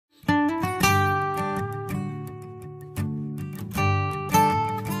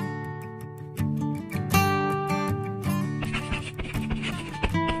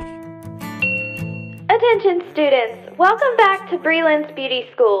Attention students, welcome back to Breland's Beauty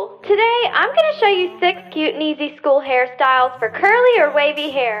School. Today I'm going to show you 6 cute and easy school hairstyles for curly or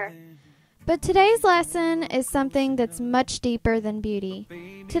wavy hair. But today's lesson is something that's much deeper than beauty.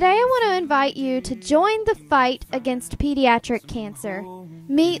 Today I want to invite you to join the fight against pediatric cancer.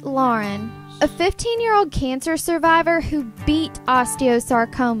 Meet Lauren, a 15-year-old cancer survivor who beat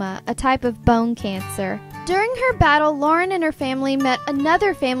osteosarcoma, a type of bone cancer. During her battle, Lauren and her family met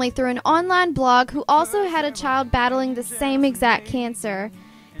another family through an online blog who also had a child battling the same exact cancer.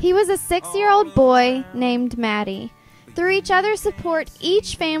 He was a 6-year-old boy named Mattie. Through each other's support,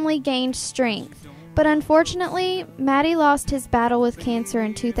 each family gained strength. But unfortunately, Mattie lost his battle with cancer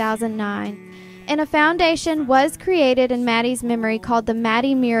in 2009. And a foundation was created in Mattie's memory called the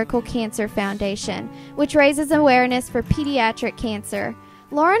Mattie Miracle Cancer Foundation, which raises awareness for pediatric cancer.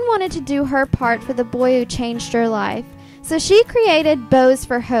 Lauren wanted to do her part for the boy who changed her life, so she created Bows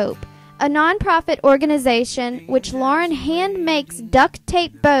for Hope, a nonprofit organization which Lauren hand makes duct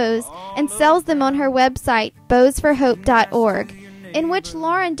tape bows and sells them on her website, bowsforhope.org, in which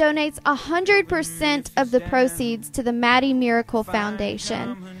Lauren donates 100% of the proceeds to the Mattie Miracle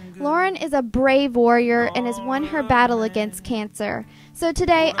Foundation. Lauren is a brave warrior and has won her battle against cancer. So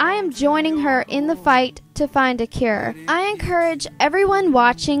today I am joining her in the fight to find a cure. I encourage everyone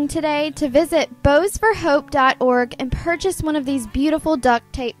watching today to visit bowsforhope.org and purchase one of these beautiful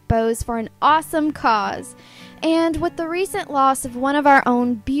duct tape bows for an awesome cause. And with the recent loss of one of our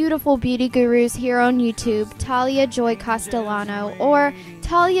own beautiful beauty gurus here on YouTube, Talia Joy Costellano, or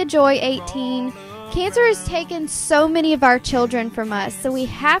Talia Joy 18, cancer has taken so many of our children from us, so we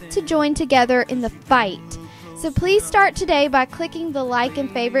have to join together in the fight. So please start today by clicking the like and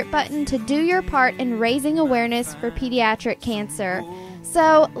favorite button to do your part in raising awareness for pediatric cancer.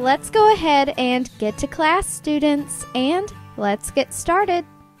 So let's go ahead and get to class, students, and let's get started.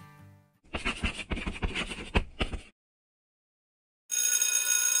 This ain't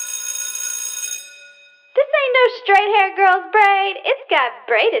no straight hair girl's braid, it's got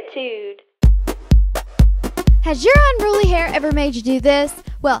braiditude. Has your unruly hair ever made you do this?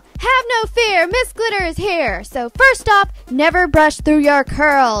 Well, have no fear, Miss Glitter is here. So first off, never brush through your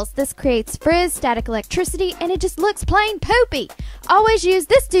curls. This creates frizz, static electricity, and it just looks plain poopy. Always use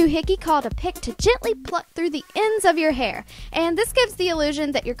this doohickey called a pick to gently pluck through the ends of your hair. And this gives the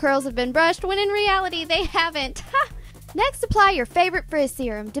illusion that your curls have been brushed when in reality they haven't. Ha! Next, apply your favorite frizz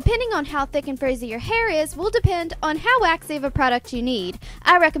serum. Depending on how thick and frizzy your hair is will depend on how waxy of a product you need.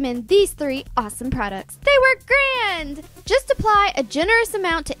 I recommend these 3 awesome products. They work grand! Just apply a generous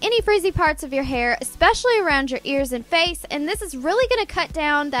amount to any frizzy parts of your hair, especially around your ears and face, and this is really going to cut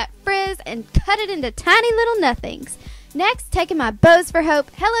down that frizz and cut it into tiny little nothings. Next, taking my Bows for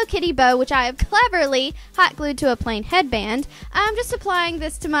Hope Hello Kitty bow, which I have cleverly hot glued to a plain headband. I'm just applying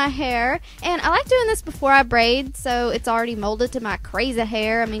this to my hair, and I like doing this before I braid, so it's already molded to my crazy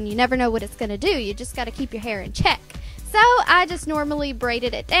hair. I mean, you never know what it's going to do. You just got to keep your hair in check. So I just normally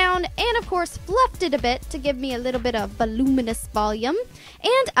braided it down and, of course, fluffed it a bit to give me a little bit of voluminous volume.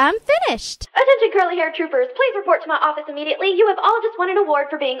 And I'm finished. Attention curly hair troopers, please report to my office immediately. You have all just won an award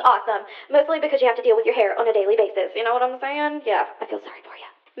for being awesome. Mostly because you have to deal with your hair on a daily basis. You know what I'm saying? Yeah, I feel sorry for you.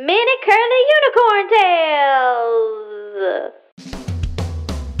 Mini curly unicorn tails!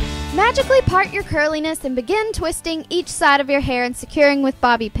 Magically part your curliness and begin twisting each side of your hair and securing with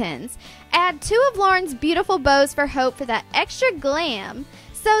bobby pins. Add 2 of Lauren's beautiful Bows for Hope for that extra glam.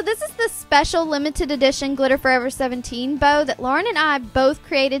 So this is the special limited edition Glitter Forever 17 bow that Lauren and I both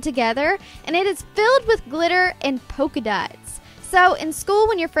created together, and it is filled with glitter and polka dots. So in school,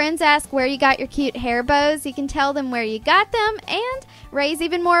 when your friends ask where you got your cute hair bows, you can tell them where you got them and raise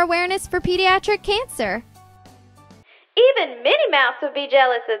even more awareness for pediatric cancer. Even Minnie Mouse would be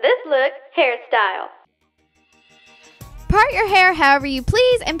jealous of this look hairstyle. Part your hair however you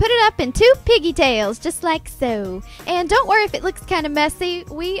please and put it up in 2 piggy tails, just like so. And don't worry if it looks kind of messy.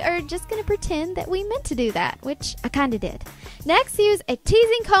 We are just going to pretend that we meant to do that, which I kind of did. Next, use a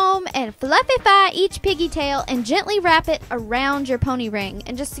teasing comb and fluffify each piggy tail and gently wrap it around your pony ring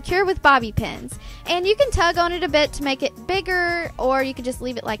and just secure with bobby pins. And you can tug on it a bit to make it bigger, or you can just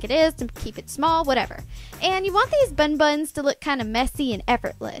leave it like it is to keep it small, whatever. And you want these buns to look kind of messy and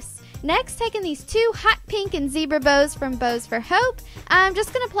effortless. Next, taking these 2 hot pink and zebra bows from Bows for Hope, I'm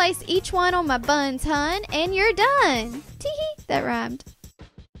just going to place each one on my buns, hun, and you're done. Tee-hee, that rhymed.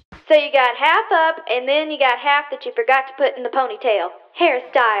 So you got half up, and then you got half that you forgot to put in the ponytail.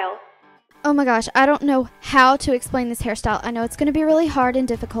 Hairstyle. Oh my gosh, I don't know how to explain this hairstyle. I know it's going to be really hard and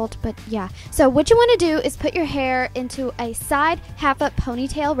difficult, but yeah. So what you want to do is put your hair into a side half-up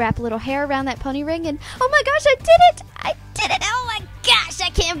ponytail, wrap a little hair around that pony ring, and oh my gosh, I did it! I did it! Oh my gosh, I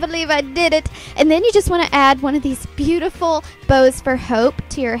can't believe I did it. And then you just want to add one of these beautiful bows for hope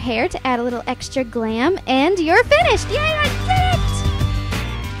to your hair to add a little extra glam, and you're finished. Yay, I did it!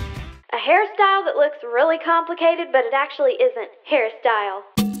 A hairstyle that looks really complicated, but it actually isn't hairstyle.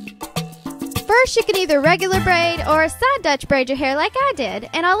 First, you can either regular braid or side Dutch braid your hair like I did,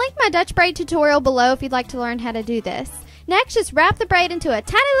 and I'll link my Dutch braid tutorial below if you'd like to learn how to do this. Next, just wrap the braid into a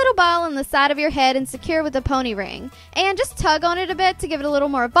tiny little ball on the side of your head and secure with a pony ring. And just tug on it a bit to give it a little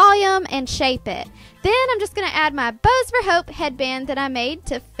more volume and shape it. Then I'm just going to add my Bows for Hope headband that I made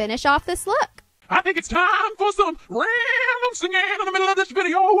to finish off this look. I think it's time for some random singing in the middle of this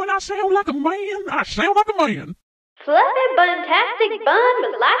video, and I sound like a man. I sound like a man. Fluffy buntastic bun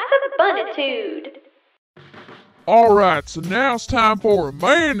with lots of bunnitude. Alright, so now it's time for a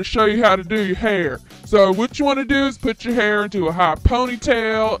man to show you how to do your hair. So what you want to do is put your hair into a high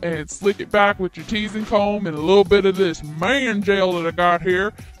ponytail and slick it back with your teasing comb and a little bit of this man gel that I got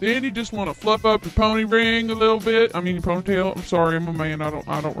here. Then you just want to fluff up your pony ring a little bit. I mean your ponytail. I'm sorry, I'm a man. I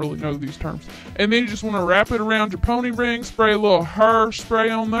don't really know these terms. And then you just want to wrap it around your pony ring, spray a little hair spray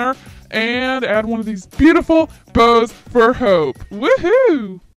on there, and add one of these beautiful bows for hope.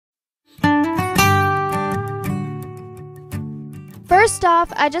 Woohoo! First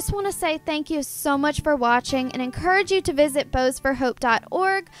off, I just want to say thank you so much for watching and encourage you to visit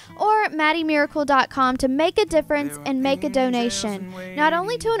bowsforhope.org or mattiemiracle.com to make a difference and make a donation, not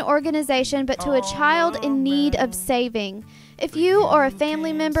only to an organization but to a child in need of saving. If you or a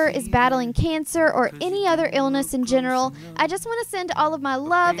family member is battling cancer or any other illness in general, I just want to send all of my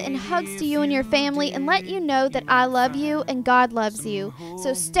love and hugs to you and your family and let you know that I love you and God loves you.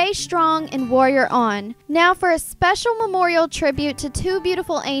 So stay strong and warrior on. Now for a special memorial tribute to two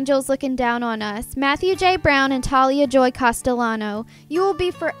beautiful angels looking down on us, Matthew J. Brown and Talia Joy Costellano. You will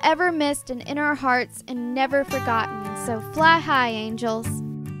be forever missed and in our hearts and never forgotten. So fly high, angels.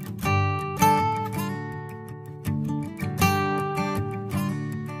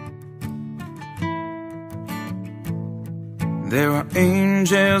 There are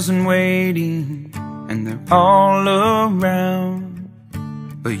angels in waiting, and they're all around,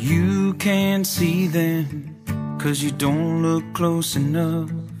 but you can't see them, 'cause you don't look close enough.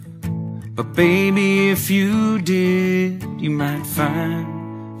 But baby, if you did, you might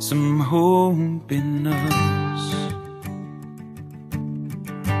find some hope in us.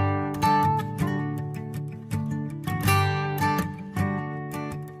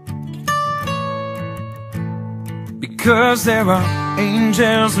 Because there are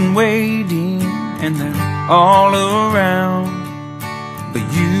angels in waiting, and they're all around, but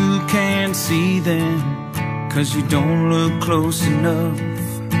you can't see them, 'cause you don't look close enough.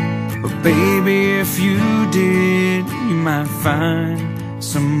 But baby, if you did, you might find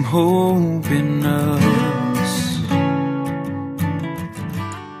some hope in us.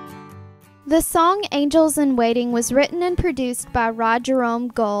 The song Angels in Waiting was written and produced by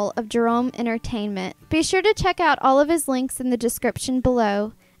Jerome of Jerome Entertainment. Be sure to check out all of his links in the description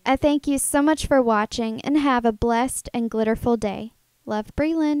below. I thank you so much for watching and have a blessed and glitterful day. Love,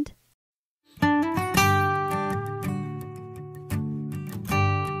 Breland.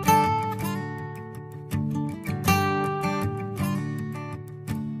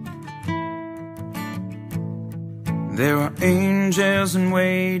 There are angels in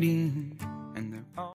waiting,